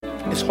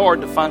it's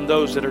hard to find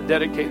those that are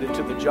dedicated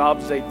to the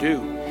jobs they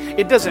do.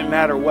 It doesn't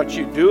matter what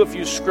you do, if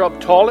you scrub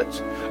toilets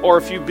or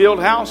if you build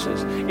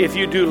houses, if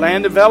you do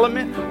land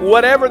development,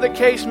 whatever the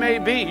case may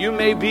be. You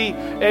may be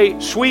a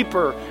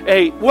sweeper,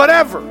 a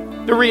whatever.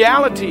 The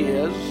reality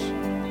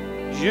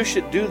is, you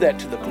should do that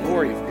to the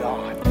glory of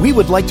God. We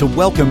would like to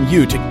welcome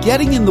you to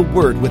Getting in the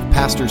Word with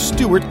Pastor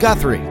Stuart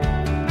Guthrie.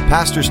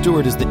 Pastor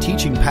Stuart is the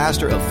teaching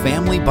pastor of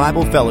Family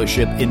Bible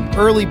Fellowship in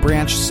Early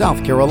Branch,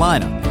 South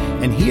Carolina,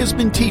 and he has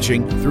been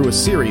teaching through a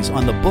series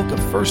on the book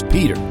of 1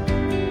 Peter.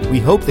 We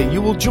hope that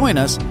you will join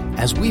us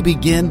as we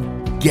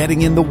begin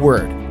Getting in the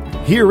Word.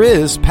 Here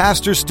is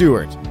Pastor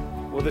Stuart.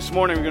 Well, this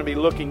morning we're going to be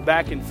looking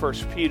back in 1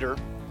 Peter,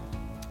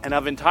 and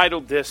I've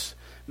entitled this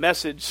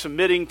message,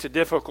 Submitting to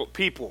Difficult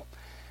People.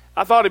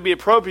 I thought it'd be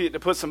appropriate to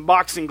put some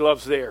boxing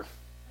gloves there.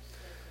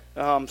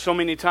 So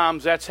many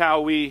times that's how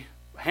we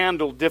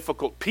handle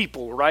difficult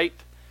people, right?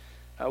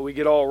 We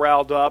get all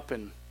riled up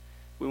and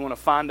we want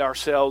to find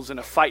ourselves in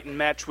a fighting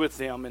match with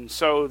them. And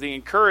so the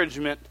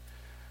encouragement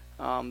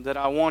that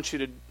I want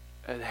you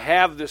to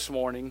have this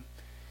morning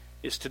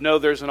is to know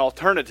there's an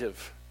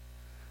alternative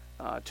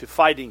to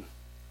fighting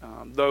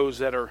those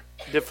that are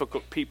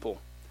difficult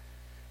people.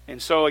 And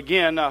so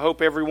again, I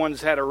hope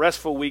everyone's had a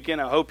restful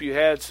weekend. I hope you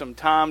had some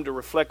time to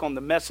reflect on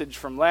the message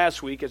from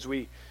last week as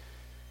we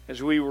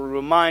were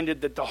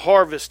reminded that the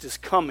harvest is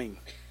coming.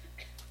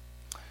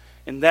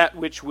 And that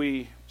which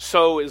we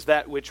sow is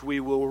that which we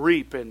will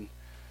reap. And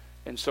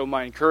so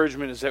my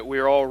encouragement is that we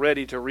are all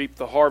ready to reap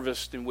the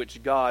harvest in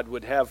which God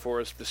would have for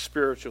us, the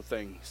spiritual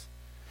things.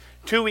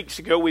 2 weeks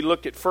ago, we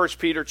looked at 1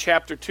 Peter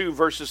chapter 2,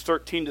 verses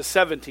 13 to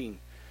 17,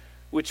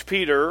 which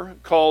Peter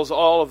calls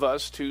all of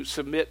us to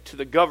submit to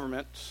the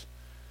governments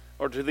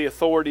or to the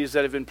authorities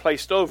that have been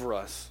placed over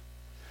us.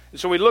 And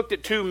so we looked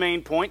at two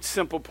main points,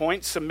 simple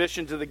points.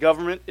 Submission to the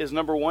government is,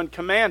 number one,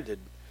 commanded.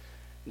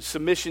 And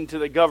submission to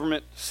the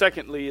government,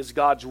 secondly, is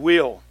God's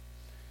will.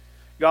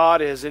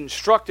 God has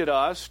instructed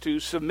us to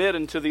submit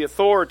unto the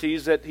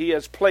authorities that He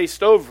has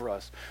placed over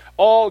us.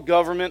 All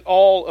government,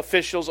 all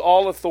officials,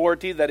 all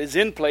authority that is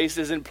in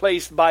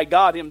place by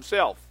God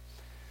Himself.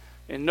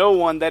 And no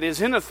one that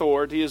is in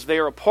authority is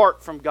there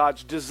apart from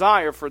God's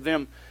desire for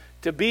them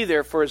to be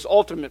there for His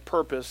ultimate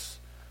purpose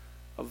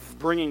of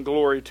bringing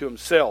glory to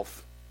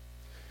Himself.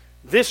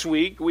 This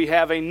week we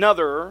have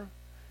another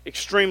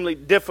extremely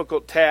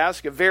difficult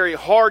task, a very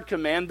hard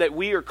command that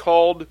we are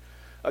called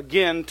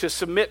again to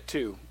submit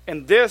to.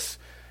 And this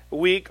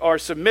week our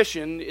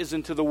submission is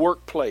into the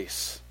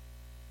workplace.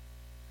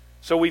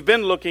 So we've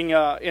been looking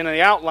in an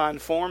outline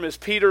form as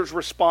Peter's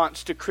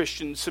response to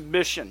Christian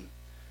submission.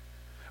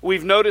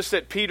 We've noticed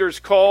that Peter's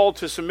call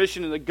to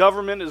submission in the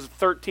government is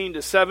 13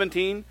 to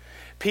 17.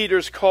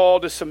 Peter's call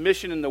to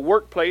submission in the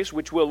workplace,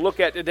 which we'll look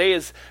at today,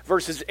 is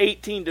verses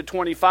 18 to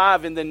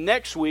 25. And then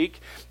next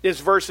week is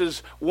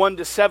verses 1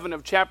 to 7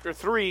 of chapter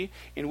 3,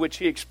 in which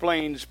he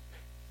explains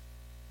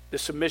the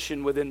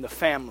submission within the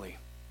family.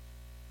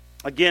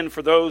 Again,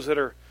 for those that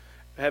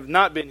have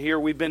not been here,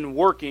 we've been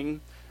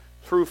working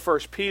through 1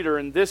 Peter.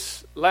 And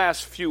this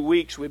last few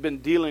weeks, we've been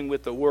dealing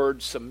with the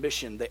word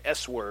submission, the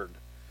S word.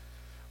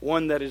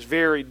 One that is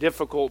very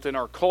difficult in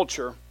our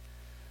culture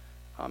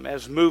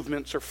as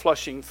movements are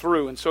flushing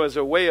through. And so as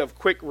a way of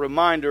quick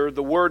reminder,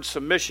 the word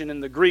submission in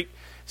the Greek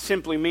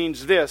simply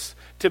means this: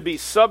 to be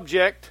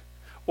subject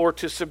or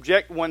to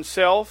subject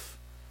oneself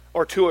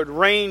or to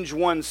arrange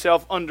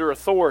oneself under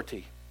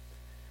authority.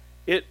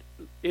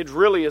 It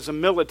really is a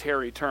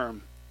military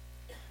term.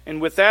 And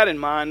with that in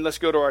mind, let's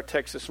go to our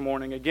text this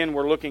morning. Again,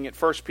 we're looking at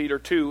 1 Peter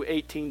 2,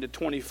 18 to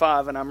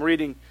 25, and I'm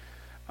reading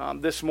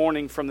this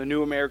morning from the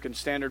New American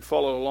Standard.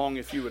 Follow along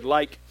if you would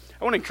like.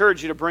 I want to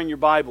encourage you to bring your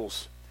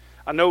Bibles.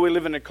 I know we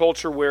live in a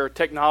culture where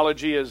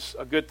technology is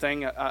a good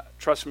thing.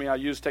 Trust me, I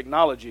use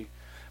technology.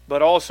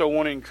 But also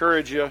want to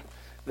encourage you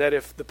that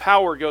if the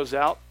power goes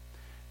out,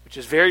 which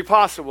is very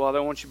possible, I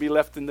don't want you to be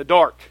left in the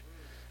dark,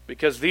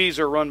 because these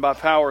are run by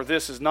power.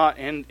 This is not.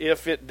 And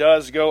if it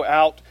does go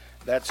out,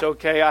 that's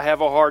okay. I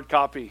have a hard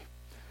copy.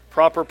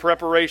 Proper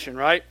preparation,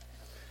 right?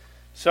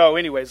 So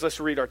anyways, let's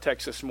read our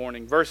text this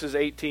morning. Verses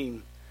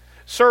 18.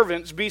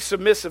 Servants, be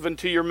submissive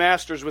unto your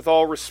masters with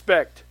all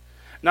respect,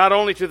 not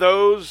only to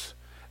those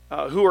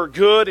who are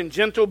good and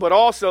gentle, but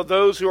also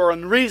those who are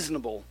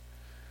unreasonable.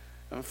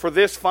 For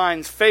this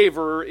finds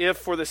favor if,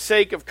 for the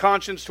sake of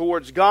conscience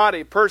towards God,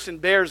 a person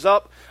bears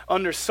up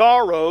under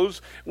sorrows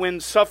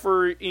when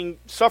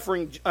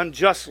suffering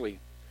unjustly.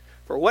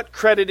 For what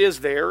credit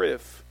is there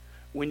if,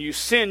 when you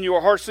sin, you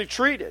are harshly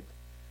treated,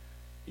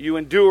 you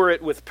endure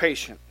it with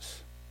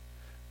patience?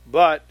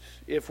 But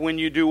if when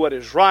you do what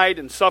is right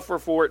and suffer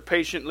for it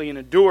patiently and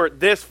endure it,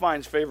 this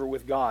finds favor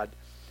with God.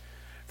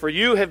 For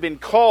you have been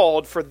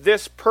called for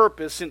this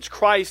purpose, since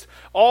Christ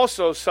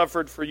also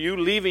suffered for you,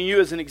 leaving you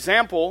as an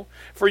example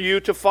for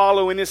you to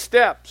follow in His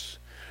steps,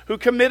 who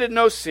committed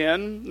no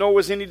sin, nor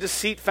was any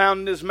deceit found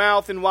in His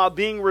mouth, and while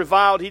being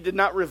reviled, He did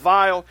not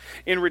revile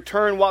in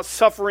return. While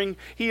suffering,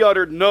 He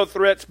uttered no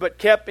threats, but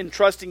kept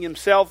entrusting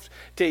Himself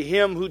to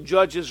Him who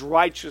judges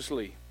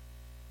righteously.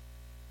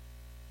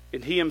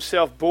 And he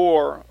himself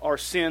bore our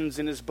sins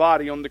in his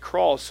body on the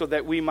cross so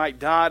that we might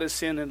die to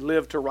sin and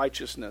live to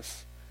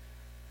righteousness.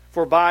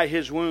 For by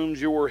his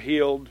wounds you were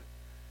healed.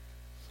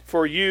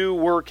 For you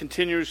were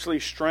continuously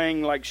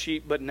straying like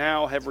sheep, but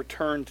now have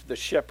returned to the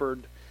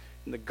shepherd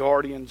and the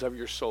guardians of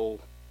your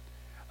soul.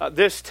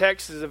 This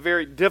text is a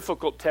very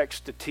difficult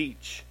text to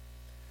teach,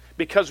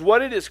 because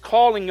what it is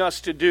calling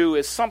us to do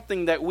is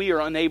something that we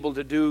are unable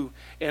to do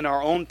in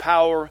our own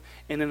power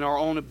and in our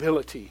own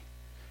ability.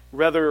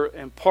 Rather,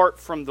 apart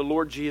from the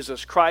Lord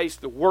Jesus Christ,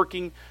 the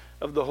working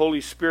of the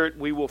Holy Spirit,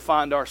 we will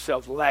find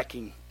ourselves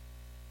lacking.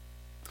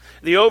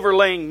 The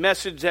overlaying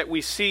message that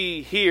we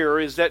see here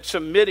is that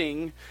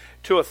submitting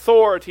to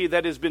authority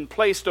that has been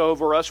placed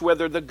over us,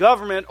 whether the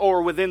government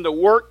or within the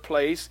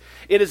workplace,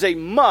 it is a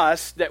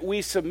must that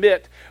we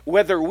submit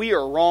whether we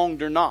are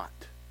wronged or not.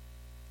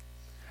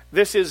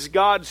 This is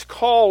God's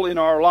call in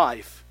our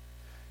life.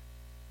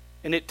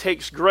 And it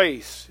takes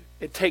grace,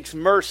 it takes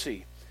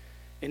mercy,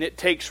 and it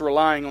takes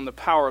relying on the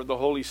power of the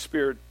Holy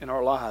Spirit in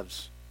our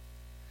lives.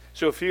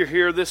 So if you're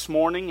here this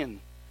morning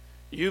and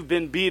you've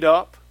been beat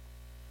up,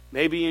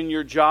 maybe in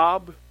your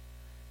job,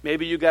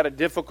 maybe you got a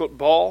difficult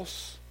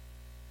boss,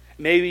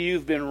 maybe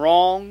you've been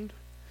wronged,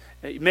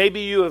 maybe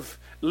you have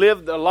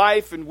lived a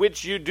life in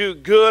which you do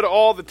good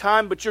all the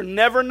time, but you're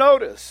never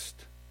noticed.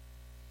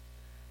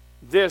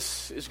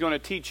 This is going to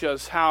teach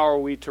us how are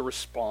we to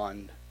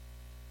respond.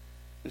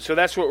 And so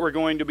that's what we're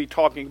going to be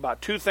talking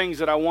about. Two things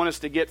that I want us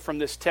to get from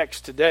this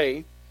text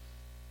today.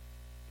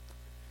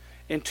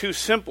 And two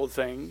simple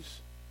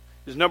things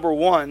is, number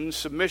one,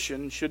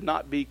 submission should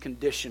not be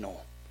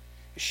conditional.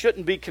 It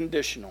shouldn't be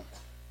conditional.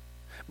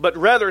 But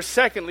rather,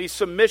 secondly,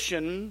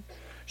 submission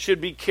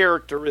should be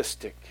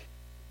characteristic.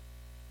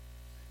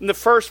 In the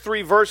first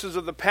three verses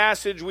of the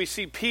passage, we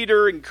see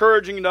Peter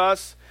encouraging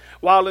us,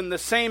 while in the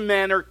same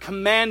manner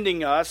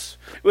commanding us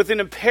with an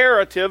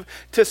imperative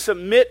to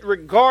submit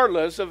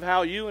regardless of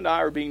how you and I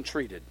are being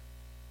treated.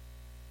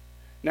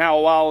 Now,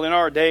 while in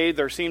our day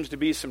there seems to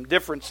be some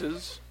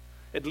differences,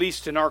 at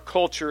least in our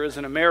culture as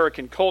an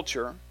American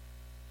culture,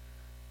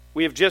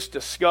 we have just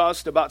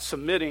discussed about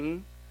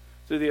submitting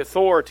to the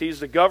authorities,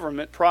 the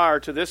government, prior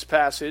to this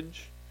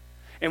passage.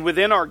 And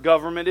within our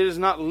government, it is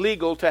not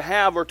legal to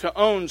have or to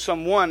own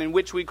someone in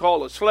which we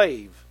call a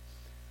slave.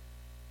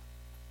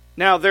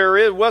 Now,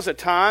 there was a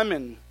time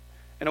and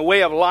a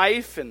way of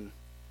life and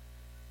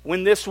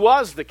when this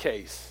was the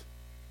case,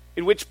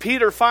 in which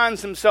Peter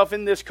finds himself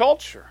in this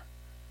culture.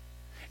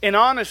 And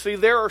honestly,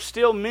 there are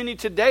still many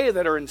today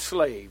that are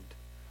enslaved,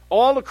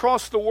 all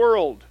across the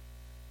world.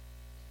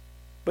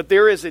 But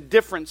there is a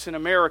difference in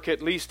America,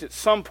 at least at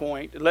some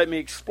point. Let me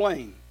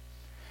explain.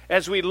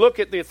 As we look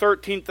at the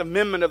 13th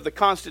Amendment of the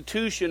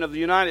Constitution of the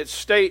United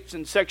States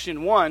in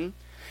Section 1,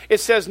 it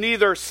says,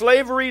 neither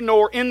slavery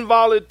nor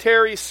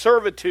involuntary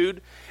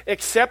servitude,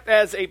 except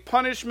as a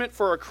punishment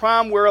for a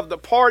crime whereof the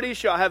party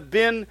shall have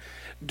been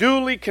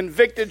duly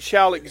convicted,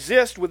 shall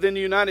exist within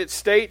the United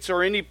States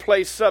or any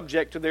place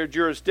subject to their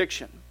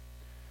jurisdiction.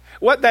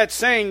 What that's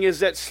saying is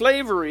that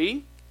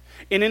slavery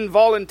and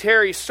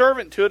involuntary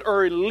servitude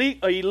are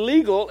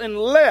illegal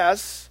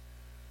unless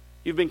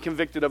you've been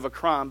convicted of a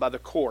crime by the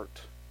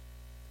court.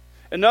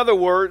 In other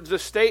words, the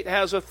state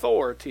has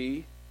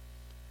authority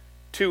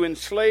to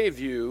enslave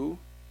you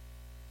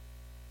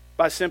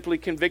by simply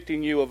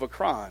convicting you of a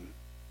crime.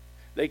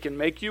 They can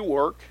make you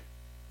work.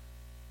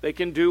 They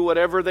can do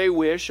whatever they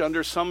wish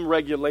under some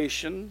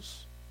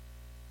regulations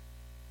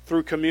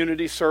through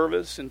community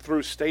service and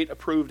through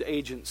state-approved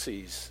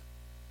agencies.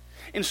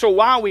 And so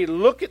while we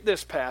look at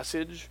this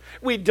passage,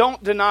 we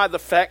don't deny the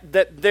fact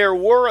that there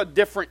were a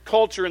different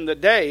culture in the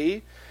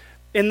day,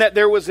 in that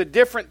there was a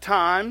different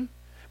time,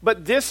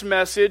 but this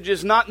message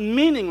is not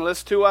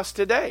meaningless to us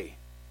today.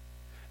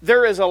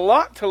 There is a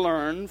lot to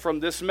learn from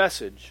this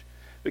message,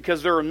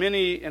 because there are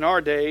many in our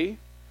day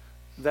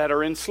that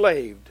are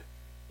enslaved,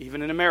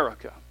 even in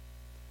America.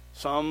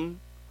 Some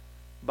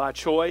by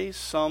choice,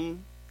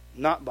 some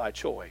not by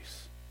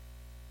choice.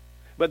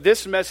 But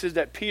this message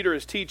that Peter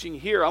is teaching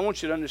here, I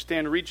want you to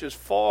understand, reaches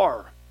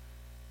far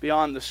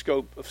beyond the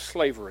scope of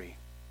slavery.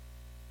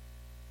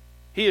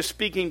 He is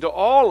speaking to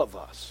all of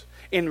us.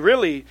 And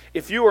really,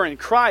 if you are in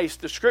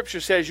Christ, the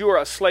Scripture says you are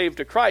a slave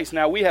to Christ.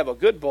 Now, we have a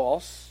good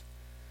boss.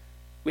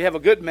 We have a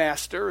good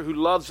master who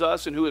loves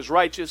us and who is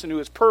righteous and who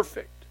is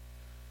perfect.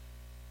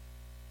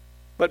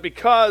 But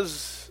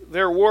because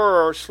there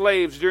were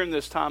slaves during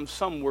this time,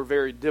 some were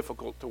very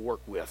difficult to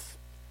work with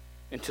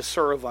and to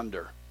serve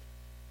under.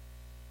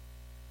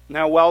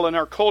 Now, while in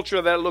our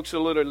culture that looks a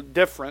little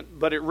different,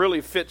 but it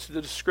really fits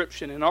the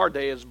description in our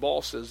day as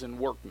bosses and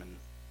workmen.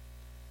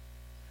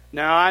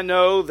 Now, I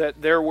know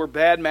that there were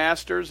bad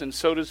masters, and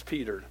so does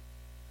Peter.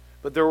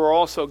 But there were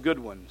also good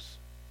ones.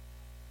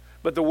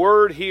 But the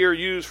word here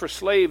used for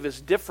slave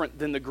is different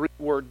than the Greek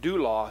word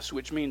doulos,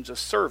 which means a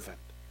servant.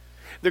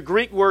 The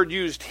Greek word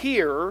used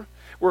here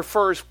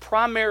refers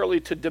primarily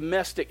to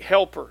domestic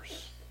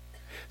helpers.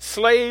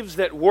 Slaves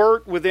that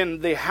worked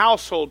within the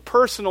household,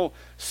 personal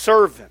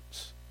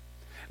servants.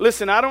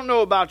 Listen, I don't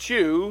know about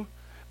you,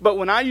 But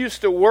when I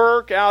used to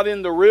work out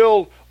in the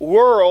real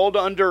world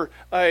under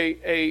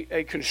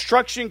a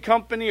construction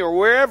company or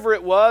wherever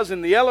it was,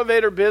 in the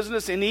elevator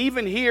business, and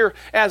even here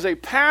as a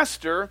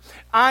pastor,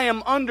 I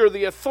am under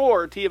the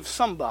authority of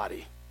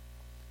somebody.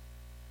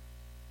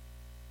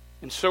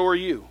 And so are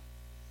you.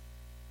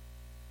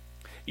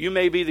 You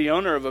may be the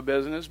owner of a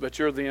business, but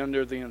you're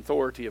under the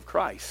authority of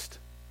Christ.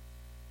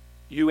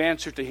 You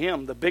answer to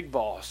Him, the big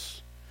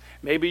boss.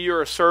 Maybe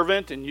you're a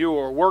servant and you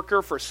are a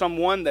worker for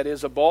someone that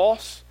is a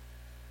boss.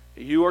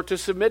 You are to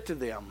submit to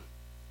them,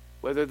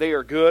 whether they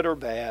are good or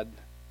bad.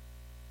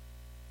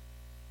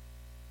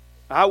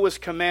 I was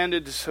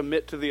commanded to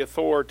submit to the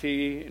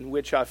authority in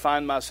which I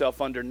find myself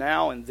under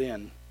now and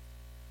then.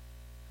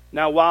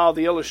 Now, while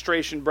the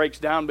illustration breaks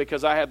down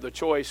because I have the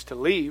choice to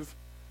leave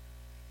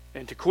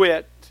and to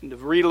quit and to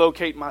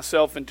relocate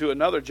myself into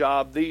another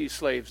job, these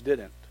slaves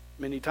didn't.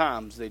 Many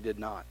times they did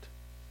not.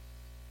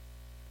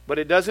 But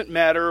it doesn't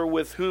matter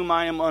with whom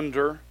I am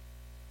under.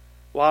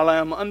 While I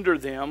am under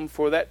them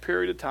for that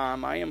period of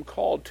time, I am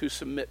called to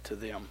submit to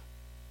them.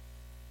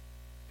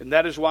 And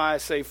that is why I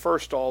say,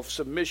 first off,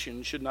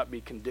 submission should not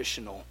be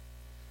conditional.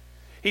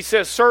 He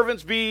says,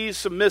 servants, be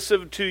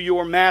submissive to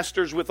your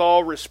masters with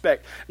all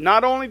respect,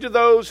 not only to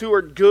those who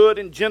are good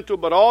and gentle,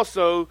 but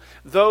also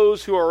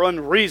those who are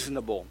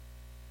unreasonable.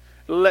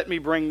 Let me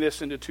bring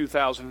this into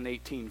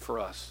 2018 for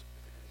us.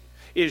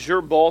 Is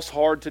your boss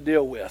hard to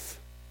deal with?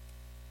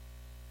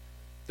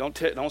 Don't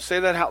say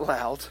that out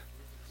loud.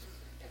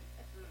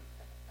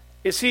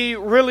 Is he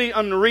really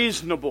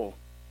unreasonable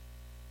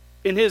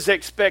in his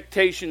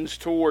expectations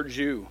towards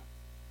you?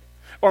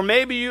 Or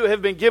maybe you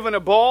have been given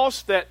a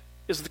boss that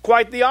is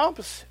quite the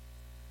opposite.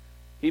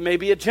 He may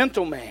be a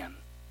gentleman,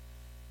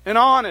 an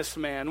honest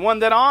man, one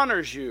that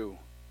honors you.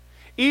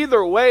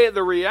 Either way,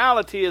 the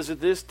reality is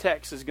that this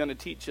text is going to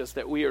teach us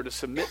that we are to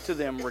submit to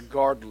them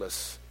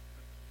regardless.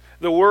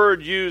 The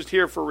word used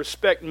here for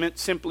respect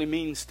simply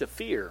means to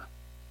fear.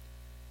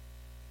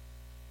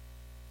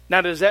 Now,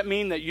 does that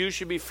mean that you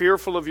should be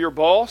fearful of your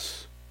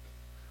boss?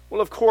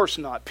 Well, of course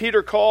not.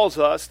 Peter calls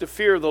us to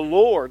fear the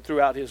Lord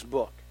throughout his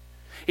book.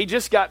 He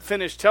just got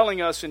finished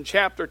telling us in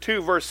chapter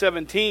 2, verse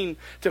 17,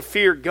 to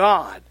fear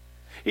God.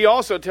 He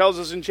also tells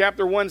us in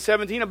chapter 1,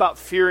 17 about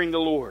fearing the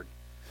Lord.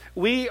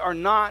 We are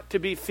not to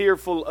be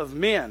fearful of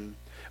men,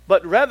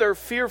 but rather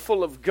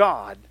fearful of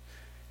God.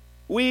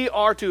 We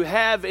are to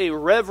have a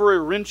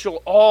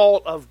reverential awe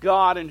of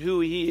God and who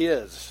He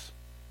is.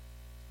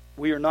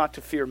 We are not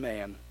to fear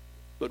man,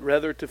 but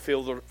rather to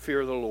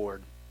fear the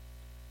Lord.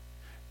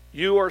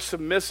 You are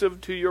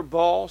submissive to your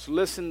boss.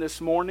 Listen this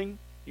morning,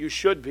 you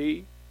should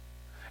be.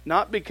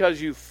 Not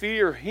because you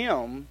fear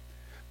him,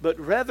 but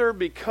rather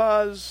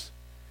because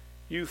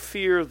you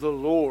fear the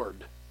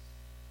Lord.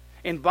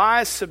 And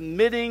by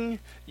submitting,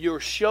 you're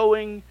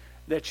showing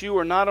that you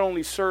are not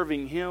only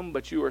serving him,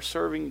 but you are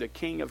serving the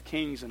King of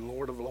Kings and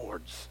Lord of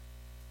Lords.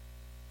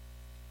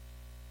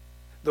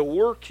 The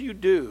work you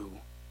do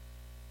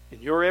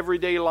in your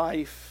everyday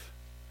life,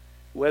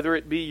 whether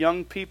it be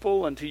young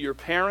people unto your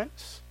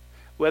parents,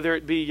 whether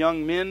it be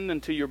young men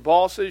unto your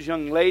bosses,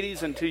 young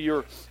ladies unto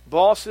your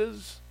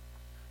bosses,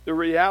 the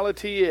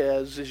reality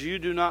is you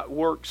do not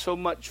work so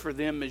much for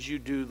them as you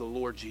do the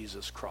Lord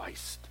Jesus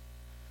Christ.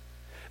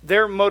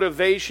 Their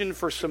motivation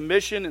for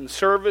submission and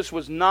service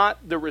was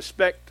not the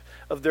respect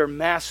of their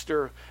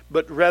master,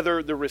 but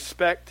rather the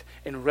respect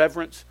and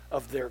reverence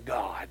of their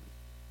God.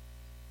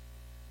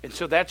 And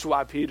so that's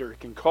why Peter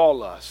can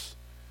call us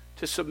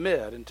to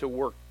submit and to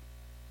work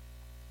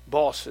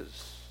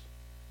bosses,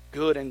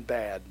 good and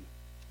bad.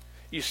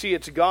 You see,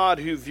 it's God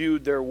who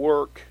viewed their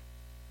work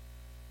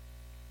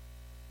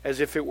as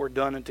if it were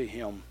done unto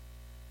him.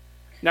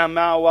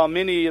 Now, while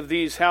many of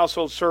these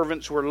household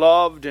servants were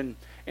loved and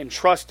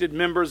trusted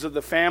members of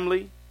the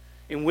family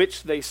in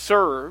which they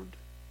served,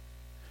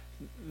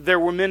 there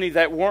were many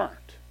that weren't.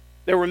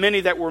 There were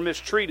many that were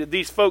mistreated.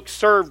 These folks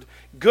served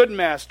good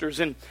masters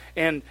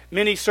and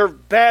many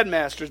served bad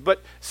masters.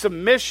 But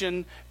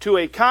submission to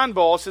a kind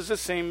boss is the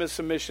same as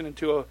submission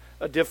to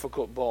a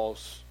difficult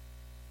boss.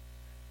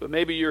 But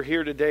maybe you're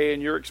here today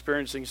and you're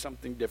experiencing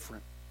something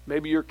different.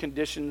 Maybe your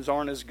conditions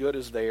aren't as good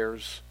as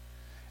theirs.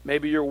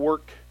 Maybe your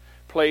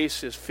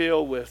workplace is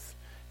filled with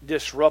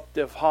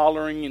disruptive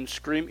hollering and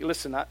screaming.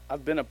 Listen,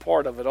 I've been a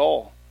part of it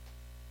all.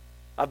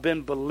 I've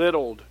been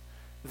belittled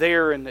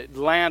there in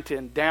Atlanta,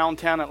 in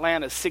downtown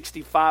Atlanta,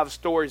 65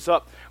 stories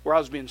up, where I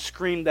was being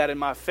screamed at in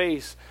my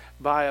face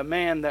by a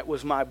man that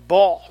was my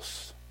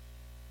boss.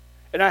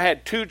 And I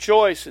had two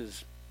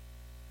choices: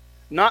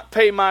 not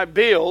pay my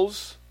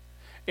bills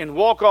and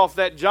walk off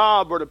that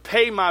job, or to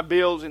pay my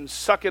bills and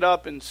suck it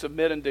up and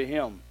submit unto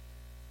him.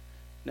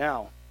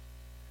 Now,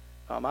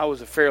 I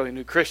was a fairly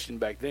new Christian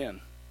back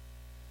then,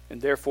 and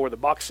therefore the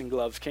boxing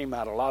gloves came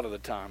out a lot of the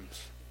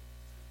times.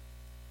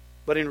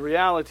 But in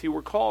reality,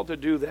 we're called to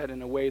do that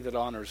in a way that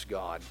honors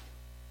God.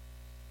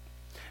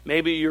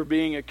 Maybe you're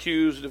being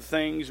accused of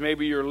things.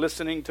 Maybe you're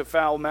listening to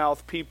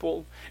foul-mouthed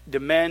people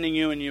demanding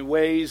you in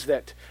ways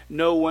that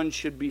no one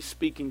should be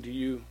speaking to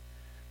you.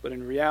 But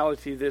in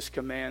reality, this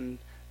command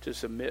to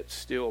submit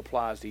still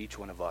applies to each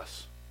one of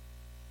us.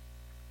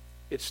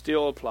 It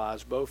still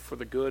applies both for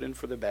the good and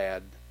for the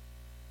bad,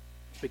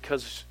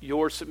 because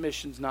your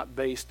submission is not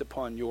based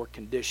upon your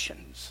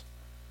conditions.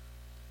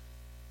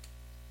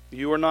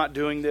 You are not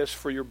doing this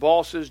for your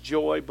boss's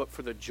joy, but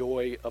for the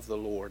joy of the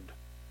Lord.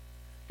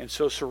 And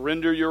so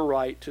surrender your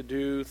right to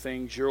do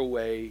things your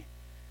way,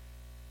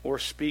 or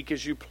speak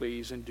as you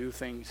please and do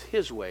things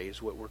His way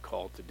is what we're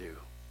called to do.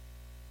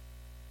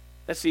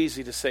 That's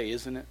easy to say,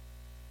 isn't it?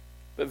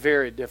 But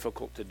very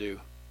difficult to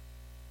do.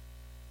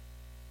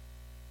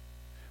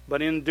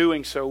 But in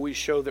doing so, we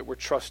show that we're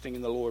trusting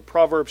in the Lord.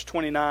 Proverbs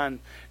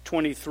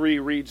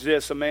 29:23 reads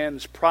this: a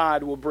man's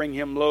pride will bring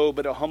him low,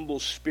 but a humble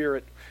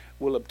spirit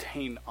will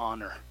obtain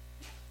honor.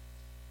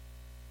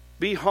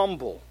 Be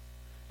humble,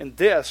 and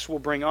this will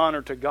bring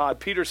honor to God.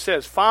 Peter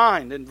says,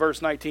 find, in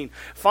verse 19,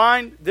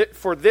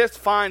 for this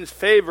finds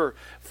favor,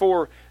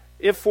 for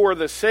if for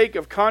the sake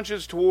of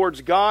conscience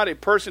towards God a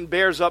person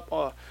bears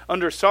up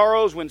under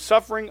sorrows when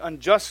suffering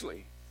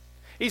unjustly.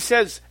 He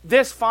says,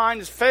 this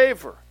finds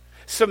favor,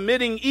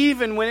 submitting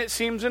even when it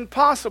seems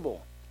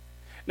impossible.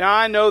 Now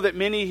I know that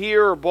many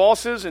here are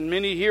bosses and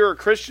many here are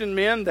Christian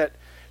men that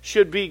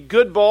should be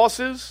good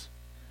bosses.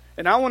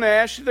 And I want to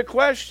ask you the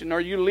question,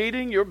 are you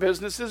leading your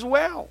businesses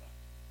well?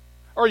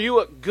 Are you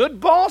a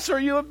good boss or are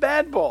you a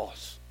bad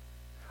boss?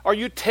 Are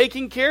you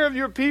taking care of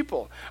your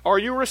people? Are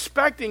you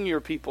respecting your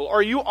people?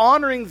 Are you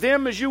honoring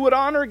them as you would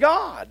honor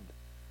God?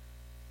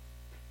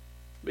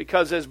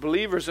 Because as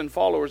believers and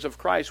followers of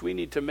Christ, we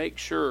need to make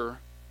sure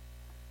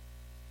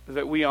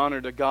that we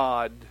honor the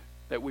God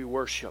that we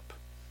worship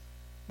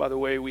by the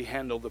way we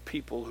handle the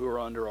people who are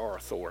under our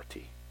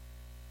authority.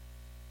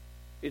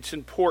 It's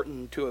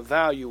important to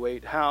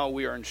evaluate how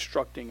we are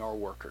instructing our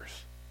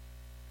workers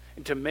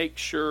and to make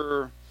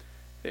sure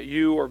that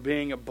you are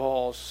being a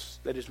boss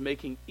that is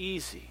making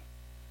easy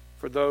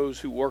for those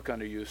who work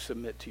under you to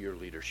submit to your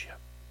leadership.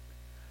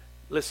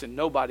 Listen,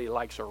 nobody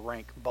likes a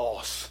rank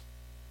boss.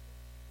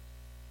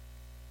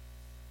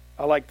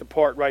 I like the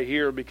part right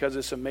here because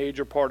it's a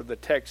major part of the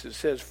text. It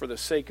says, for the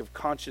sake of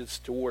conscience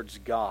towards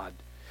God.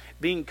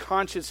 Being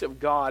conscious of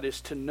God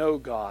is to know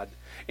God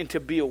and to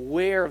be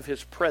aware of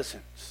His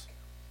presence.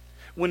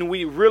 When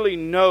we really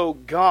know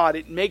God,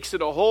 it makes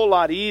it a whole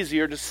lot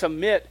easier to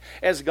submit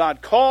as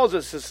God calls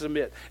us to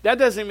submit. That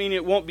doesn't mean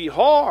it won't be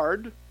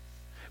hard,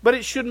 but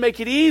it should make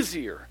it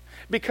easier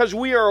because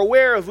we are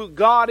aware of who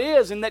God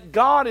is and that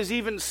God is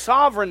even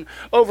sovereign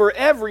over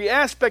every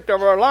aspect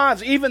of our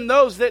lives, even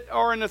those that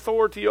are in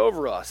authority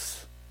over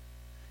us.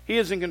 He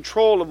is in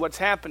control of what's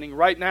happening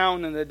right now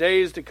and in the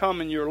days to come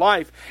in your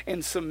life,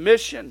 and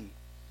submission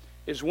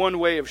is one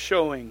way of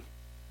showing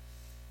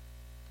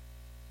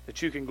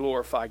that you can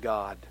glorify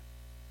God.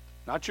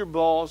 Not your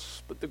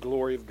boss, but the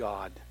glory of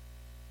God.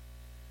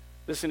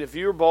 Listen, if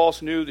your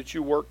boss knew that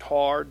you worked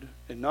hard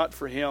and not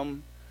for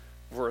him,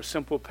 for a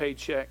simple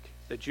paycheck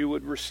that you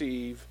would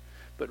receive,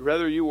 but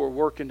rather you were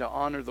working to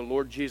honor the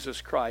Lord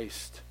Jesus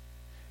Christ,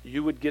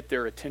 you would get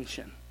their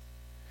attention.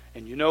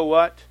 And you know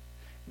what?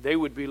 They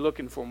would be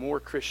looking for more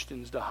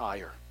Christians to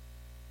hire.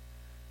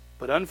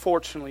 But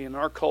unfortunately, in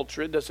our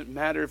culture, it doesn't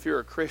matter if you're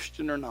a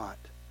Christian or not.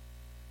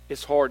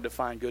 It's hard to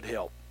find good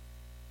help.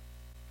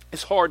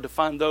 It's hard to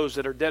find those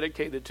that are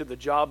dedicated to the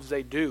jobs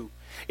they do.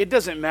 It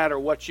doesn't matter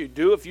what you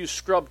do, if you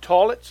scrub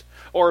toilets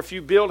or if you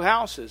build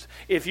houses,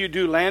 if you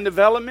do land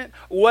development,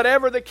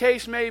 whatever the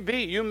case may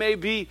be. You may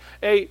be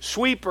a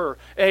sweeper,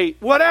 a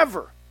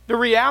whatever. The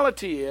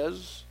reality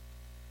is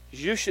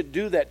you should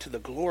do that to the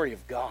glory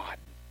of God.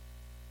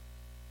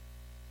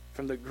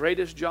 From the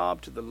greatest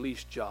job to the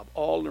least job,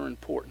 all are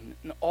important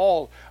and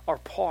all are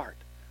part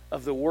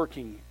of the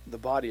working the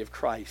body of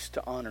Christ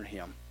to honor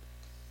Him.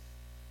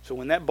 So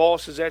when that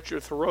boss is at your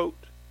throat,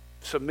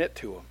 submit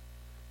to him.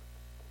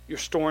 You're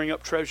storing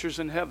up treasures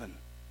in heaven.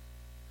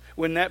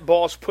 When that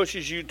boss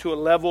pushes you to a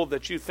level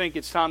that you think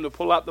it's time to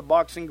pull out the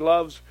boxing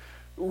gloves,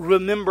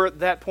 remember at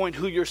that point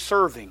who you're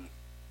serving.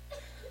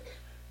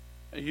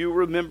 You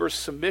remember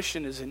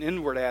submission is an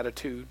inward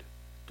attitude.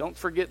 Don't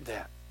forget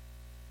that.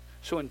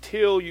 So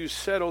until you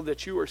settle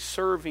that you are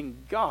serving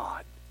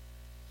God,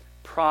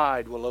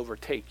 pride will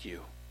overtake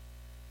you.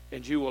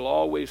 And you will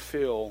always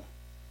feel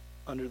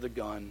under the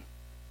gun.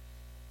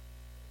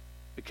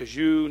 Because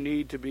you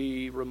need to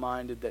be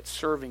reminded that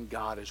serving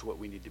God is what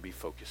we need to be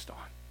focused on.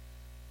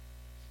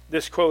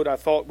 This quote I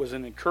thought was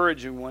an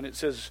encouraging one. It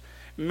says,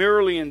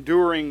 merely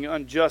enduring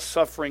unjust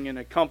suffering and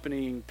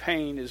accompanying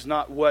pain is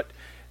not what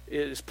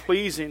is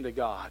pleasing to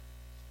God.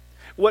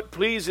 What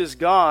pleases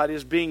God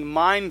is being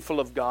mindful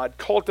of God,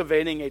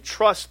 cultivating a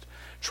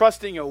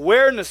trusting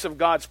awareness of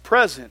God's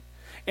presence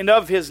and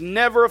of His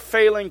never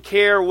failing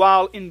care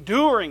while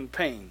enduring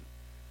pain.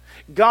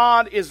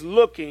 God is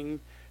looking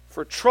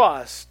for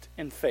trust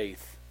and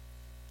faith.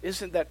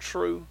 Isn't that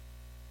true?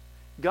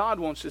 God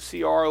wants to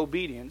see our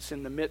obedience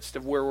in the midst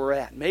of where we're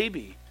at.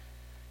 Maybe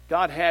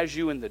God has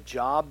you in the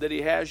job that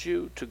He has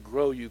you to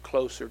grow you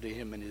closer to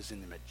Him in His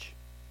image.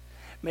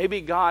 Maybe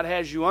God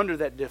has you under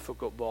that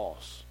difficult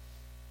boss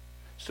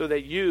so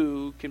that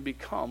you can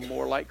become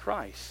more like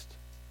Christ.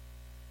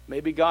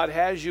 Maybe God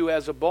has you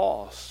as a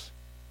boss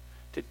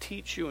to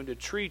teach you and to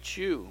treat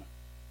you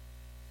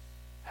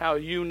how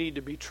you need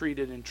to be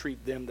treated and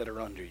treat them that are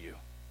under you.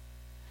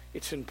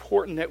 It's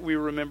important that we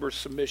remember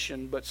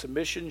submission, but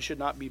submission should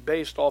not be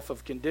based off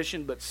of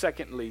condition,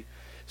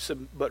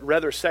 but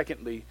rather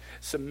secondly,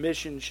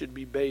 submission should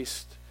be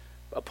based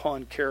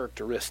upon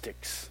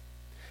characteristics.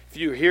 If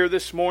you're here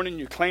this morning,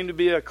 you claim to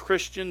be a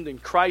Christian, then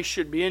Christ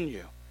should be in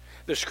you.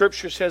 The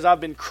Scripture says, I've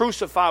been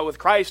crucified with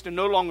Christ and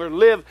no longer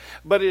live,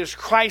 but it is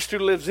Christ who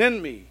lives in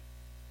me.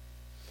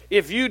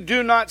 If you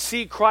do not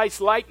see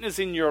Christ's likeness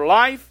in your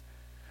life,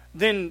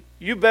 then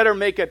you better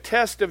make a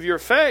test of your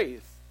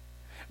faith.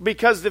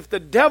 Because if the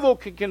devil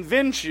can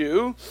convince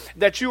you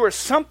that you are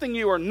something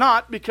you are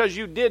not because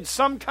you did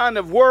some kind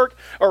of work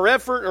or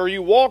effort, or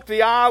you walked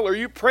the aisle, or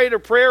you prayed a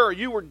prayer, or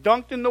you were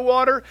dunked in the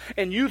water,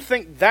 and you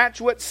think that's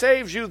what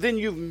saves you, then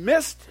you've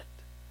missed it.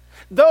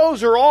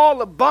 Those are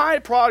all a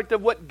byproduct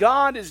of what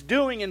God is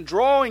doing in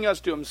drawing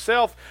us to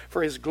Himself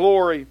for His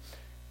glory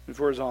and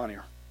for His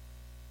honor.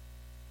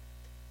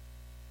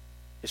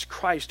 It's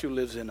Christ who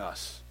lives in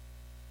us.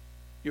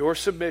 Your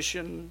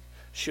submission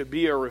should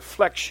be a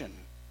reflection,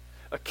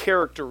 a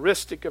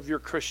characteristic of your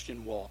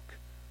Christian walk.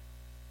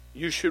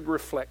 You should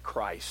reflect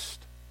Christ.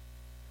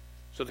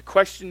 So the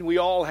question we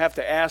all have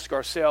to ask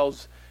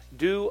ourselves,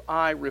 do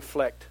I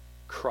reflect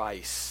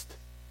Christ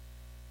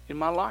in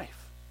my life?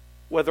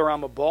 Whether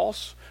I'm a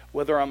boss,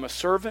 whether I'm a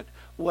servant,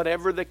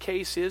 whatever the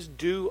case is,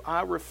 do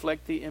I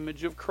reflect the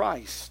image of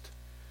Christ?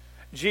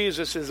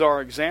 Jesus is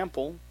our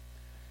example.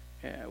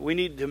 We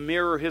need to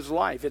mirror His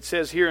life. It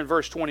says here in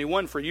verse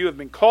 21, for you have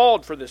been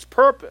called for this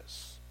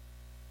purpose.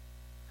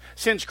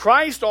 Since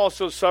Christ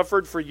also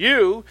suffered for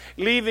you,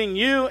 leaving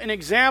you an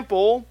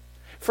example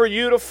for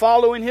you to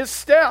follow in His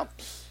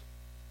steps.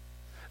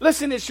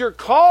 Listen, it's your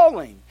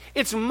calling.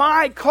 It's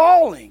my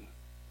calling.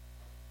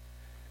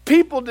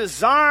 People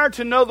desire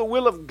to know the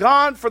will of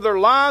God for their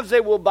lives.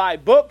 They will buy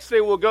books. They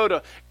will go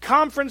to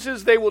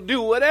conferences. They will do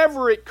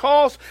whatever it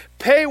costs,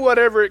 pay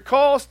whatever it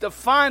costs to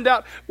find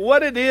out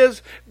what it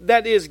is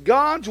that is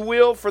God's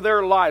will for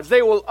their lives.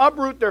 They will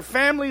uproot their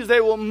families.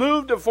 They will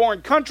move to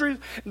foreign countries.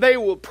 They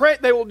will pray.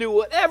 They will do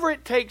whatever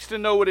it takes to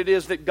know what it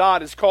is that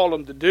God has called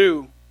them to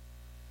do.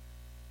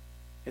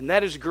 And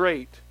that is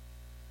great.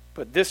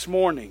 But this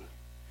morning,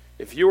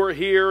 if you are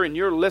here and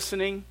you're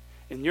listening,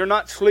 and you're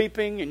not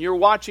sleeping, and you're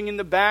watching in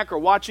the back or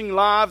watching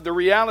live, the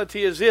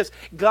reality is this: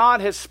 God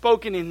has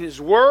spoken in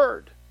His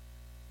Word.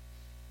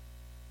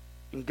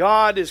 And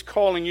God is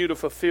calling you to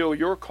fulfill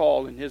your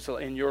call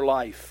in your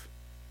life.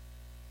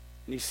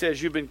 And He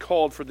says you've been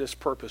called for this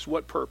purpose.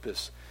 What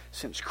purpose?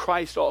 Since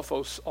Christ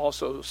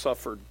also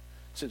suffered.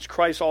 Since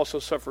Christ also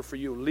suffered for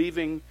you,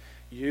 leaving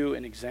you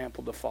an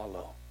example to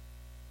follow.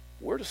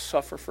 We're to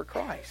suffer for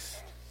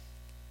Christ.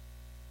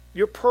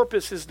 Your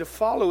purpose is to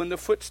follow in the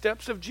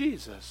footsteps of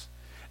Jesus.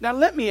 Now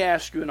let me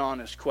ask you an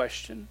honest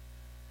question.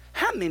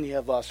 How many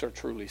of us are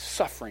truly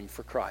suffering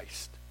for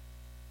Christ?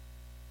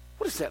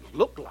 What does that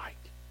look like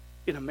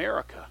in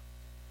America,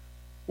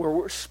 where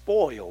we're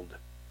spoiled?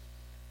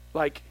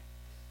 Like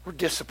we're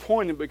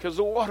disappointed because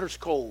the water's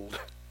cold,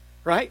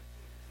 right?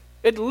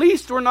 At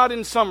least we're not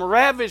in some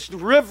ravaged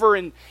river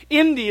in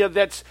India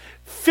that's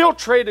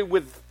filtrated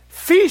with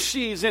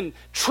feces and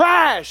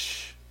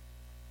trash.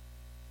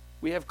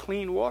 We have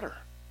clean water.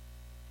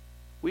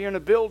 We are in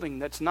a building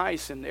that's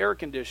nice and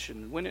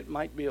air-conditioned when it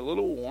might be a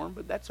little warm,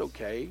 but that's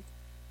okay.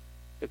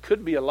 It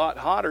could be a lot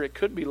hotter. It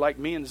could be like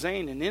me and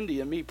Zane in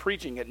India, me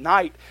preaching at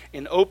night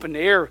in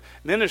open-air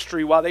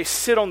ministry while they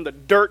sit on the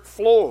dirt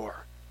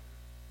floor,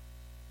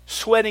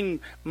 sweating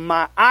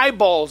my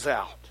eyeballs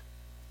out.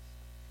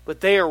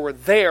 But they were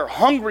there,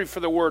 hungry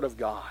for the Word of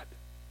God.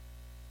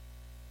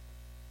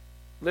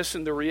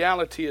 Listen, the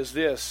reality is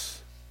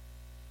this.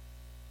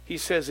 He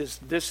says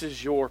this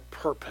is your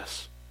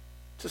purpose,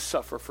 to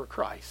suffer for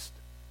Christ.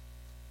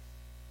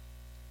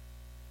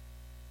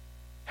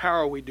 How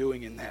are we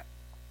doing in that?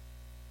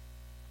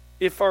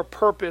 If our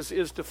purpose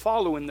is to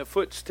follow in the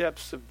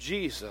footsteps of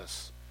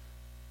Jesus,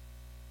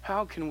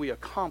 how can we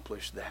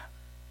accomplish that?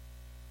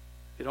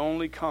 It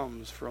only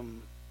comes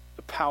from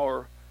the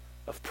power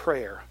of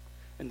prayer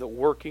and the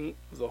working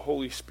of the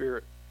Holy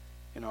Spirit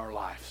in our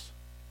lives.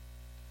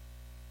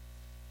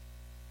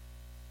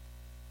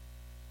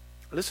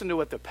 Listen to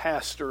what the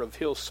pastor of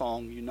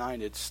Hillsong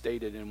United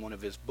stated in one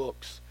of his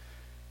books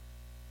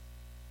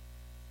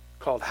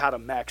called How to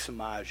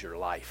Maximize Your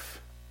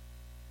Life.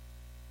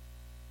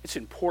 It's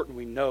important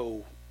we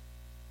know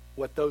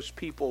what those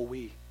people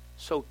we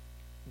so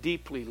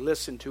deeply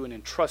listen to and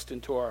entrust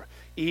into our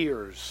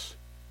ears.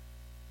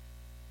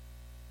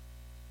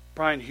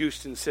 Brian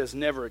Houston says,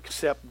 never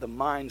accept the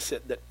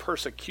mindset that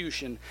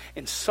persecution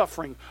and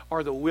suffering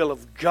are the will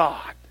of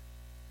God.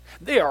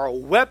 They are a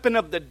weapon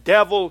of the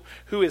devil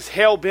who is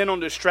hell-bent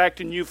on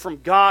distracting you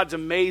from God's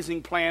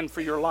amazing plan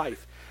for your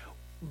life.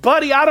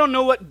 Buddy, I don't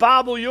know what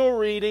Bible you're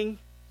reading,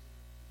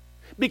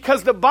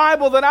 because the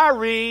Bible that I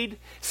read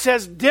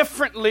says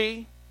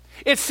differently.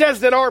 It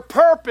says that our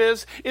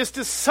purpose is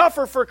to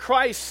suffer for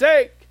Christ's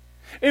sake.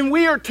 And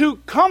we are too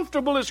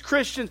comfortable as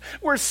Christians.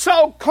 We're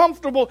so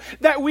comfortable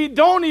that we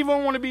don't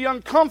even want to be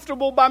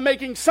uncomfortable by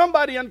making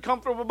somebody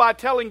uncomfortable by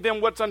telling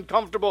them what's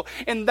uncomfortable.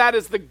 And that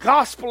is the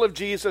gospel of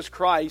Jesus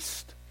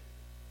Christ.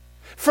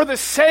 For the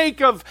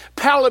sake of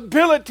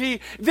palatability,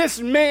 this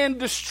man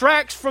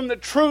distracts from the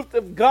truth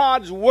of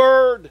God's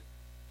word.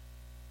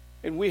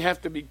 And we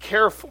have to be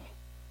careful.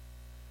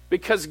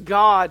 Because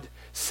God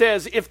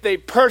says, if they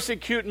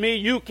persecute me,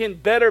 you can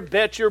better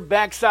bet your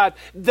backside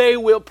they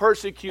will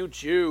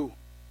persecute you.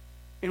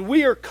 And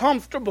we are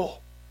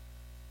comfortable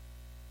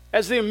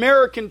as the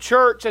American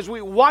church, as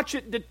we watch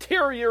it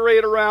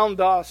deteriorate around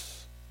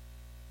us.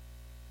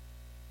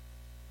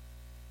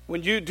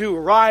 When you do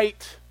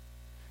right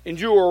and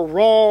you are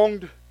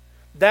wronged,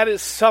 that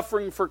is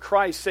suffering for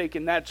Christ's sake,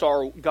 and that's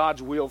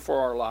God's will for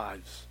our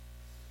lives.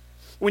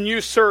 When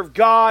you serve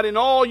God and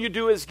all you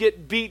do is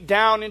get beat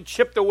down and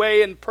chipped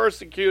away and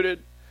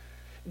persecuted,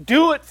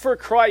 do it for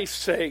Christ's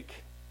sake.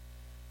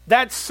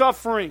 That's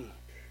suffering.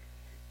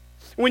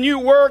 When you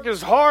work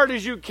as hard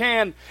as you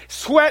can,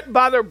 sweat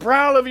by the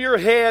brow of your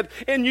head,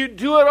 and you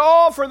do it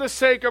all for the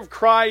sake of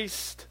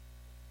Christ,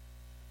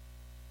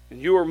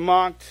 and you are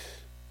mocked,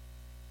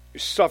 you're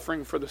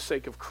suffering for the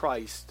sake of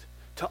Christ.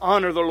 To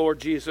honor the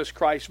Lord Jesus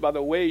Christ by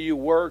the way you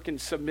work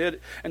and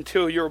submit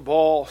until your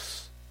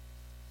boss.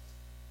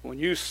 When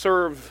you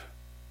serve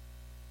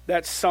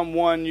that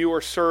someone, you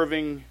are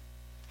serving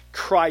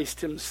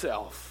Christ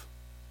himself.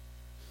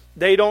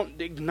 They don't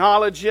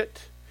acknowledge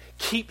it.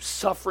 Keep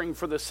suffering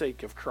for the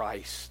sake of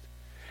Christ.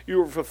 You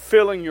are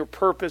fulfilling your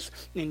purpose,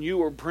 and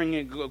you are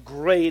bringing a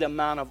great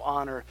amount of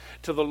honor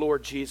to the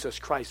Lord Jesus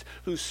Christ,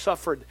 who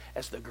suffered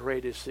as the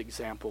greatest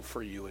example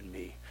for you and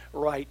me,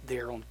 right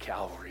there on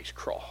Calvary's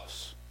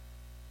cross,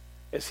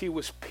 as he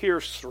was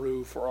pierced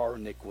through for our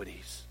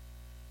iniquities.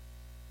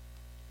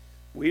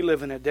 We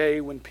live in a day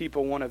when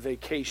people want a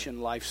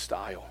vacation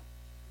lifestyle.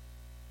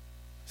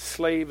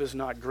 Slave is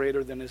not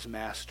greater than his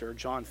master.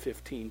 John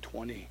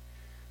 15:20.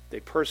 They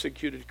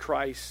persecuted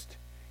Christ.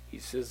 He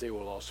says they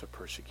will also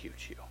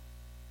persecute you.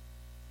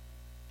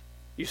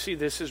 You see,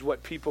 this is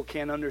what people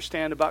can't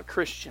understand about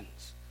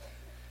Christians.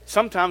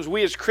 Sometimes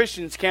we as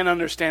Christians can't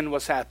understand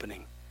what's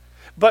happening.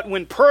 But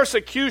when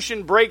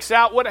persecution breaks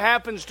out, what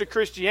happens to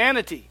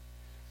Christianity?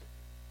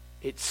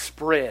 It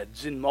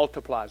spreads and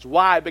multiplies.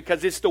 Why?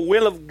 Because it's the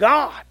will of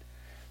God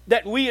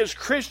that we as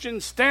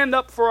Christians stand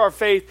up for our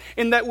faith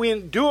and that we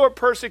endure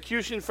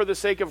persecution for the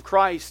sake of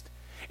Christ.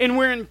 And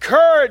we're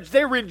encouraged.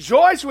 They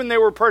rejoiced when they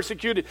were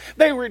persecuted.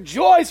 They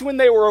rejoiced when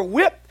they were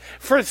whipped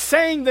for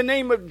saying the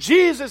name of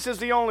Jesus is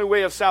the only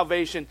way of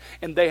salvation.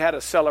 And they had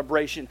a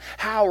celebration.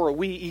 How are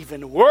we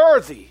even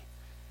worthy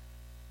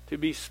to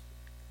be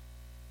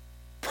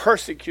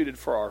persecuted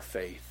for our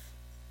faith?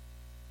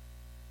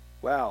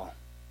 Wow.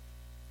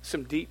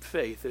 Some deep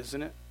faith,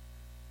 isn't it?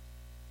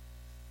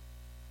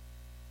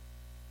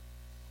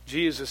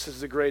 Jesus is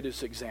the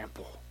greatest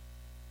example.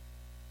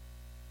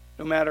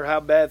 No matter how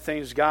bad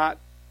things got,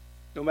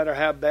 no matter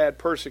how bad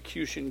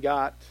persecution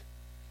got,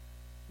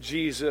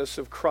 Jesus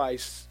of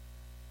Christ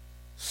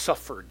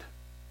suffered.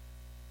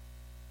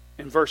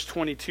 And verse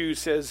 22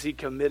 says he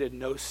committed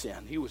no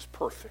sin. He was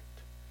perfect.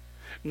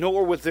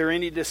 Nor was there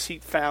any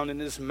deceit found in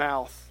his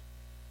mouth.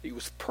 He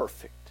was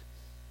perfect.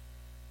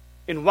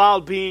 And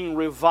while being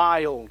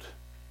reviled,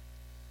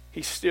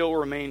 he still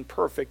remained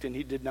perfect, and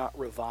he did not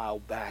revile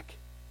back.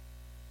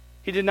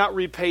 He did not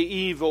repay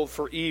evil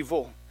for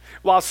evil.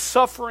 While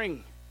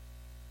suffering,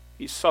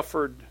 he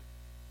suffered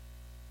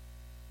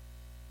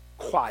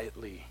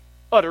quietly,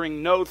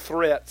 uttering no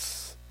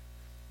threats.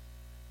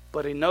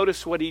 But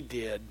notice what he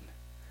did.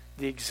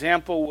 The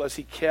example was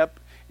he kept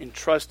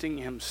entrusting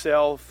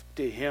himself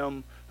to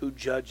him who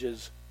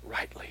judges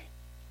rightly.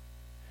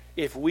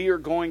 If we are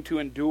going to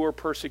endure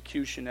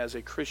persecution as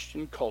a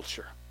Christian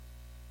culture,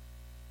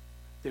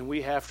 then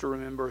we have to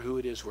remember who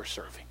it is we're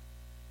serving.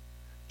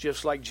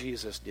 Just like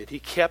Jesus did. He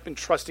kept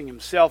entrusting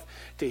himself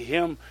to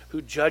him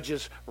who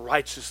judges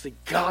righteously,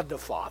 God the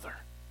Father.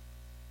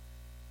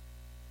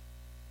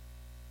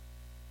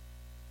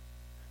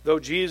 Though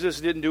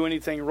Jesus didn't do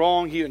anything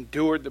wrong, he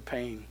endured the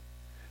pain.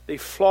 They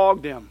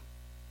flogged him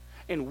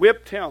and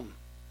whipped him.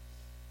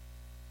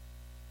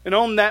 And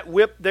on that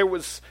whip there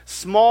was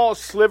small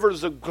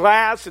slivers of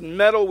glass and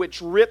metal which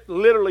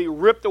literally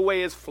ripped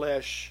away his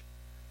flesh.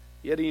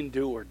 Yet he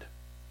endured.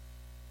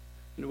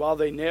 And while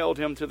they nailed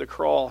him to the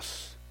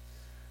cross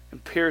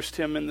and pierced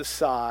him in the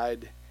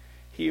side,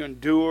 he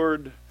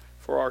endured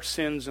for our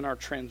sins and our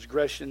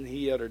transgression.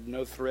 He uttered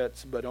no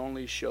threats, but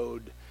only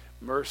showed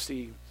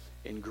mercy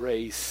and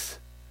grace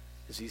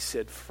as he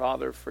said,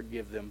 Father,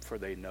 forgive them, for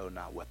they know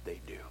not what they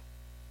do.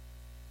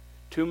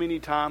 Too many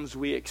times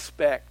we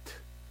expect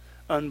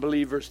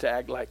unbelievers to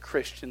act like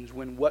Christians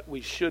when what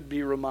we should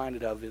be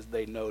reminded of is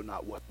they know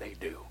not what they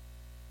do.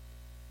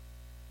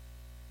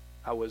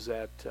 I was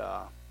at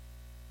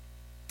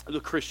the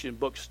Christian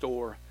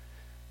bookstore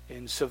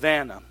in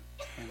Savannah,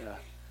 and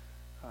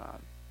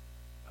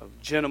a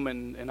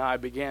gentleman and I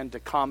began to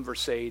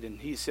conversate, and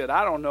he said,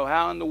 I don't know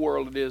how in the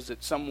world it is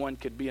that someone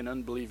could be an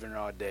unbeliever in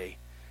our day.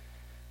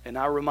 And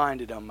I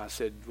reminded them, I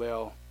said,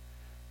 well,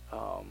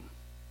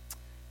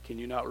 can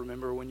you not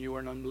remember when you were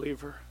an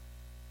unbeliever?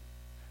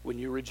 When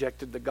you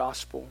rejected the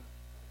gospel?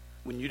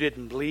 When you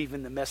didn't believe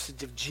in the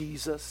message of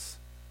Jesus?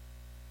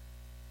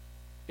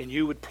 And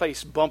you would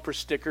place bumper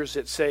stickers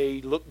that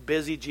say, look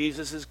busy,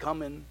 Jesus is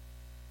coming.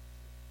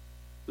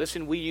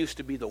 Listen, we used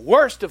to be the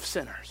worst of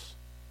sinners.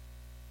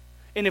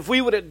 And if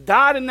we would have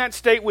died in that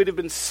state, we'd have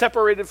been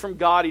separated from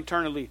God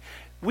eternally.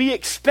 We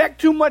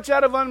expect too much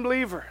out of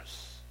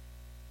unbelievers.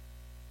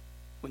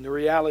 When the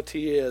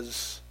reality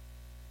is,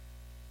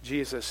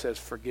 Jesus says,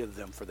 forgive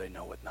them for they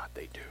know what not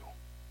they do.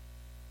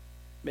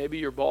 Maybe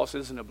your boss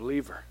isn't a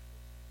believer,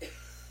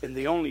 and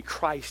the only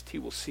Christ he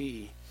will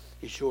see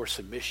is your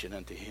submission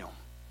unto him.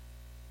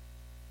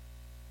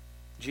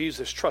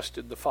 Jesus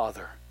trusted the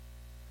Father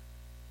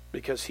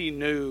because he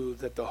knew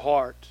that the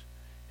heart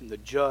and the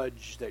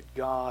judge, that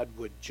God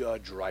would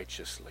judge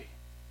righteously.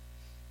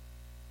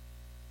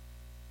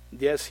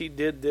 Yes, he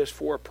did this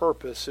for a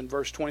purpose. In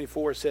verse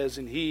 24 it says,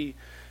 and he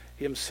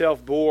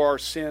himself bore our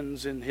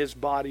sins in his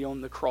body on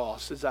the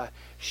cross. As I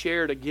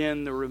shared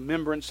again the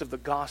remembrance of the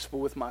gospel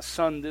with my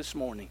son this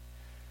morning,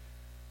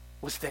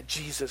 was that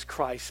Jesus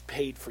Christ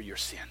paid for your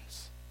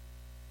sins.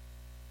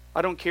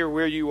 I don't care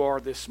where you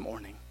are this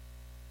morning.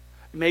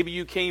 Maybe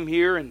you came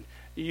here and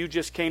you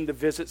just came to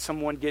visit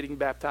someone getting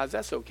baptized.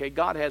 That's okay.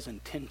 God has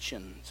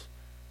intentions.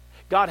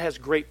 God has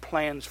great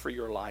plans for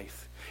your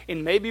life.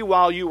 And maybe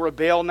while you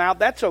rebel now,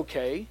 that's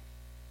okay.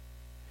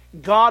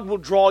 God will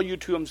draw you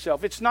to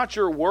himself. It's not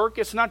your work.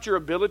 It's not your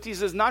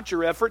abilities. It's not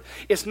your effort.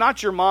 It's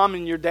not your mom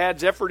and your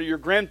dad's effort or your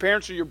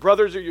grandparents or your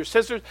brothers or your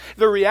sisters.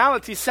 The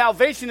reality,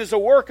 salvation is a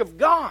work of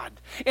God.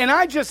 And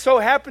I just so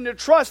happen to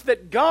trust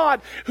that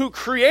God, who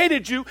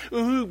created you,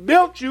 who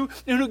built you,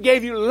 and who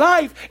gave you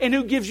life, and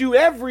who gives you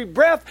every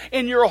breath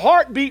in your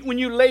heartbeat when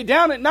you lay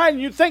down at night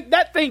and you think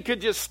that thing could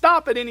just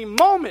stop at any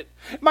moment.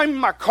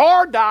 My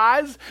car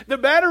dies, the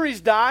batteries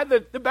die,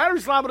 the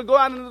battery's liable to go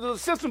out into the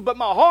system, but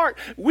my heart,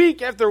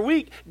 week after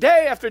week,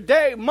 day after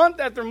day, month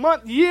after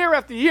month, year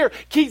after year,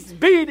 keeps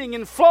beating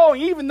and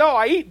flowing. Even though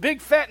I eat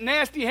big, fat,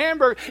 nasty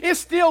hamburger,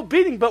 it's still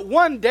beating, but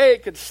one day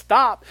it could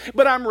stop.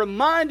 But I'm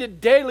reminded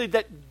daily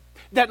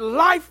that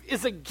life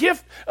is a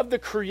gift of the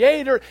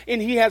Creator, and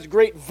he has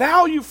great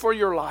value for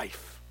your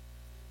life.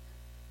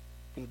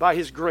 And by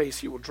his grace,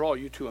 he will draw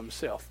you to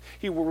himself.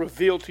 He will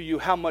reveal to you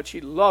how much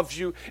he loves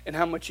you and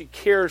how much he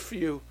cares for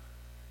you.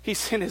 He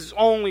sent his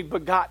only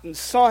begotten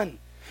Son.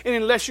 And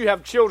unless you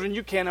have children,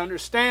 you can't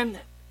understand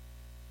it.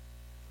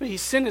 But he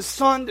sent his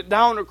Son to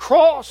die on a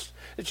cross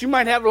that you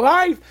might have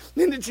life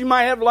and that you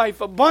might have life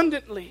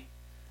abundantly.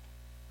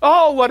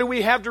 Oh, what do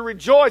we have to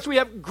rejoice? We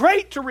have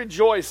great to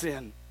rejoice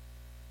in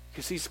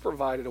because he's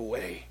provided a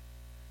way.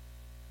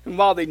 And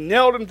while they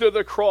nailed him to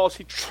the cross,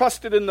 he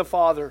trusted in the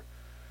Father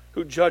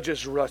who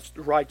judges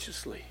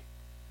righteously.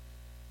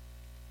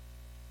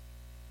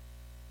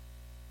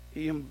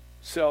 He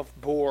himself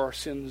bore our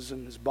sins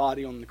in his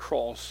body on the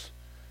cross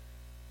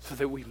so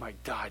that we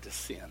might die to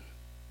sin,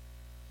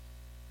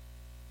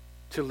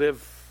 to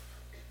live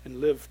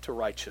and live to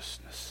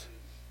righteousness.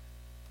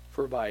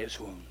 For by his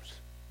wounds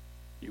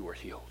you were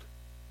healed.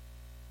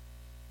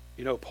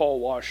 You know, Paul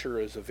Washer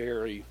is a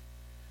very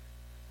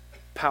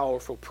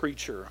powerful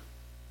preacher.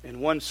 In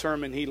one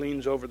sermon, he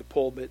leans over the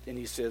pulpit and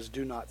he says,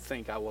 do not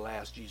think I will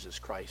ask Jesus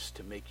Christ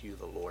to make you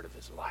the Lord of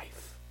his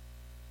life.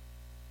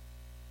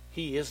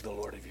 He is the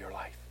Lord of your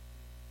life.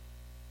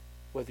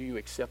 Whether you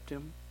accept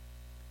him,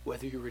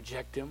 whether you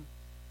reject him,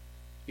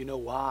 you know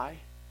why?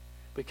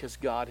 Because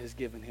God has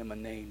given him a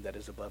name that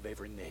is above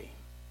every name.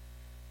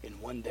 And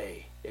one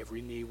day,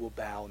 every knee will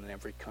bow and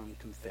every tongue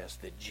confess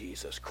that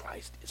Jesus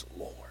Christ is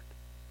Lord.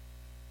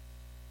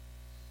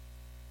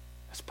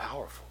 That's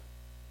powerful.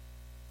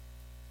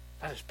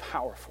 That is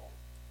powerful.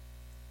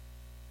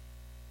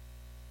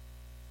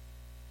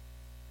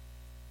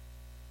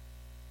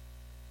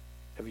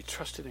 Have you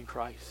trusted in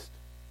Christ?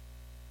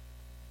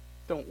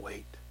 Don't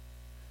wait,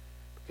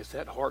 because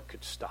that heart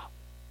could stop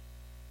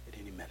at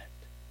any minute.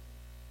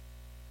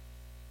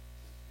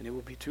 And it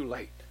will be too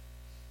late.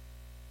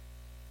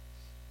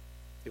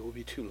 It will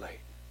be too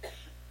late.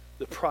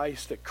 The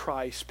price that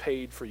Christ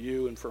paid for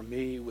you and for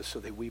me was so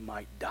that we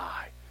might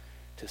die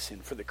to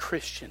sin. For the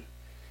Christian,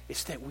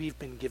 it's that we've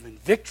been given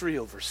victory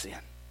over sin.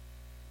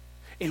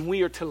 And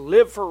we are to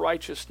live for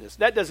righteousness.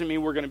 That doesn't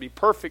mean we're going to be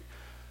perfect.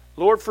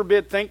 Lord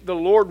forbid, thank the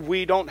Lord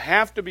we don't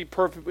have to be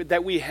perfect, but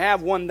that we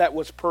have one that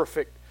was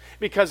perfect.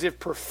 Because if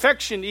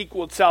perfection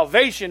equaled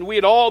salvation,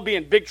 we'd all be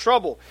in big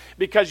trouble.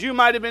 Because you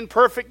might have been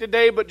perfect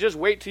today, but just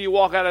wait till you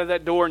walk out of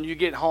that door and you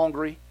get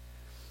hungry.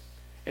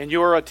 And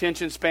your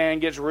attention span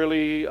gets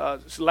really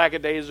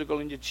lackadaisical,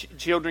 and your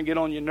children get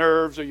on your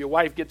nerves, or your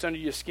wife gets under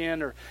your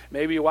skin, or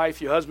maybe your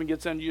husband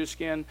gets under your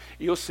skin.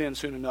 You'll sin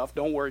soon enough.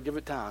 Don't worry. Give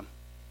it time.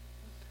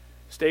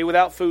 Stay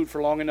without food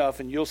for long enough,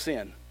 and you'll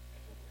sin.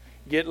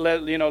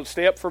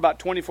 Stay up for about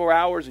 24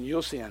 hours, and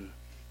you'll sin.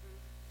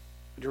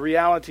 The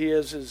reality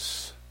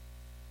is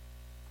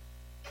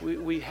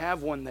we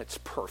have one that's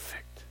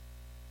perfect.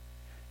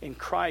 And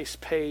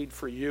Christ paid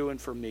for you and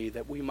for me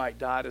that we might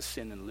die to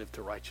sin and live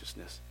to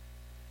righteousness.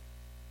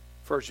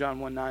 1 John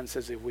 1:9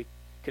 says, if we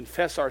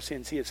confess our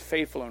sins, He is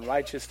faithful and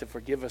righteous to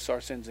forgive us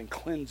our sins and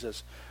cleanse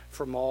us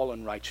from all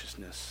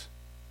unrighteousness.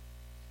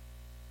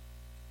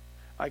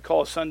 I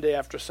call Sunday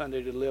after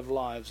Sunday to live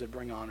lives that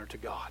bring honor to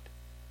God.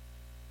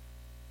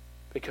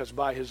 Because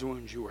by His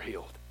wounds you were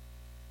healed.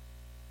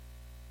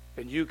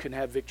 And you can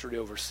have victory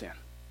over sin.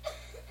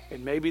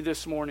 And maybe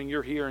this morning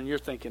you're here and you're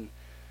thinking,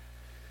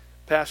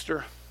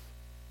 Pastor,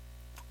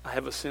 I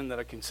have a sin that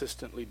I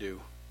consistently do.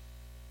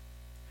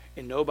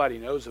 And nobody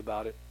knows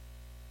about it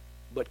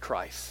but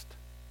Christ.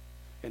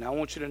 And I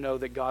want you to know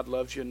that God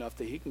loves you enough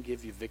that He can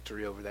give you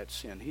victory over that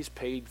sin. He's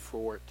paid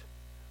for it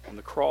on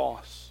the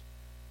cross.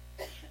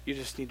 You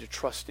just need to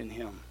trust in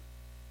Him.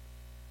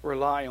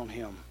 Rely on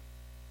Him.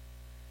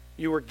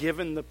 You were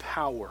given the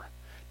power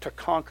to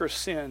conquer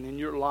sin in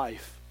your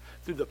life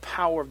through the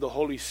power of the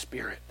Holy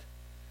Spirit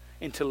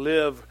and to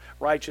live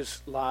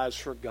righteous lives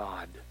for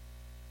God.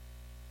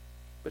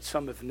 But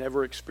some have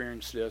never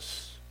experienced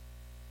this.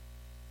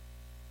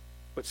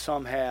 But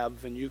some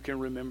have, and you can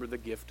remember the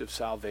gift of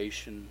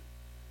salvation.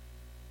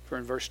 For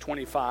in verse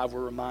 25,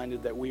 we're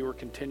reminded that we were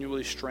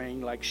continually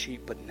straying like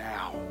sheep, but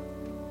now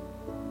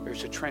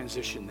there's a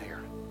transition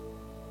there.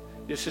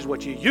 This is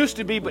what you used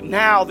to be, but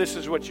now this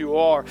is what you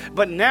are.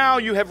 But now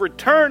you have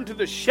returned to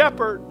the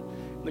shepherd,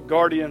 the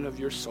guardian of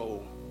your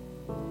soul.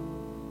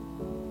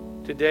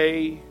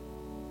 Today,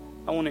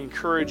 I want to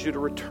encourage you to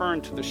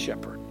return to the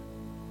shepherd,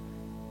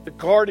 the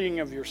guardian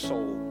of your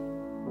soul,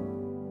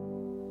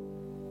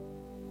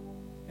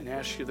 and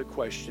ask you the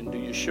question, do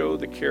you show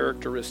the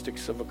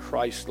characteristics of a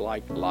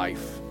Christ-like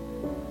life?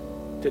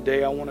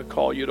 Today, I want to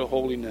call you to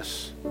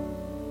holiness.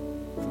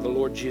 For the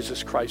Lord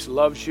Jesus Christ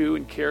loves you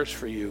and cares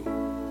for you.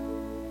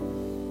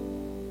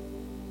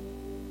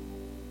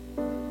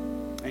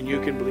 And you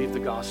can believe the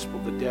gospel,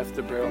 the death,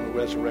 the burial, and the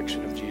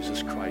resurrection of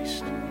Jesus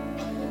Christ.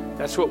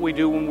 That's what we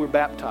do when we're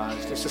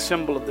baptized. It's a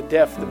symbol of the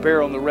death, the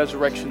burial, and the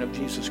resurrection of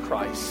Jesus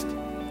Christ.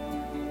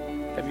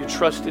 Have you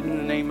trusted in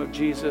the name of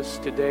Jesus?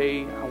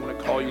 Today, I want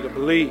to call you to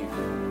believe.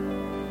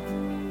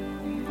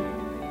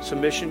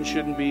 Submission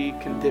shouldn't be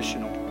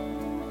conditional,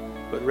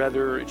 but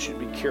rather it should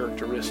be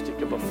characteristic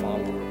of a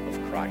follower of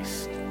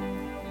Christ.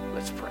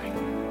 Let's pray.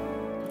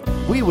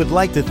 We would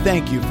like to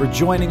thank you for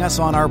joining us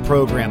on our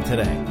program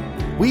today.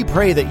 We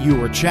pray that you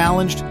were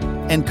challenged,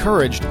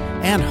 encouraged,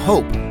 and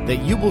hope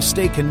that you will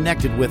stay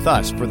connected with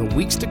us for the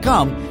weeks to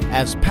come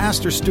as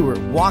Pastor Stewart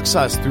walks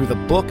us through the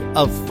book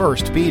of 1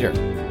 Peter.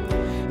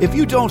 If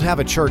you don't have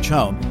a church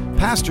home,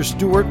 Pastor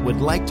Stewart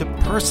would like to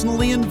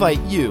personally invite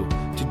you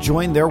to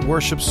join their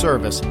worship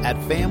service at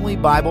Family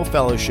Bible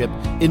Fellowship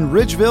in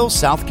Ridgeville,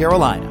 South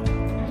Carolina.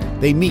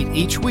 They meet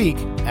each week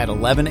at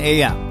 11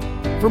 a.m.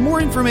 For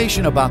more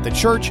information about the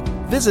church,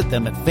 visit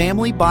them at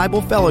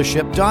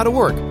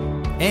familybiblefellowship.org.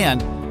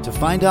 And to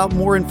find out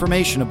more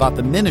information about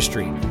the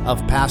ministry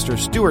of Pastor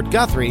Stewart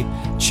Guthrie,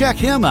 check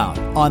him out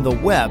on the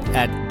web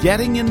at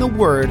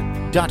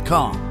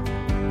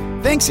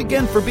gettingintheword.com. Thanks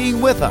again for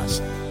being with us,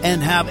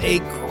 and have a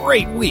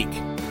great week.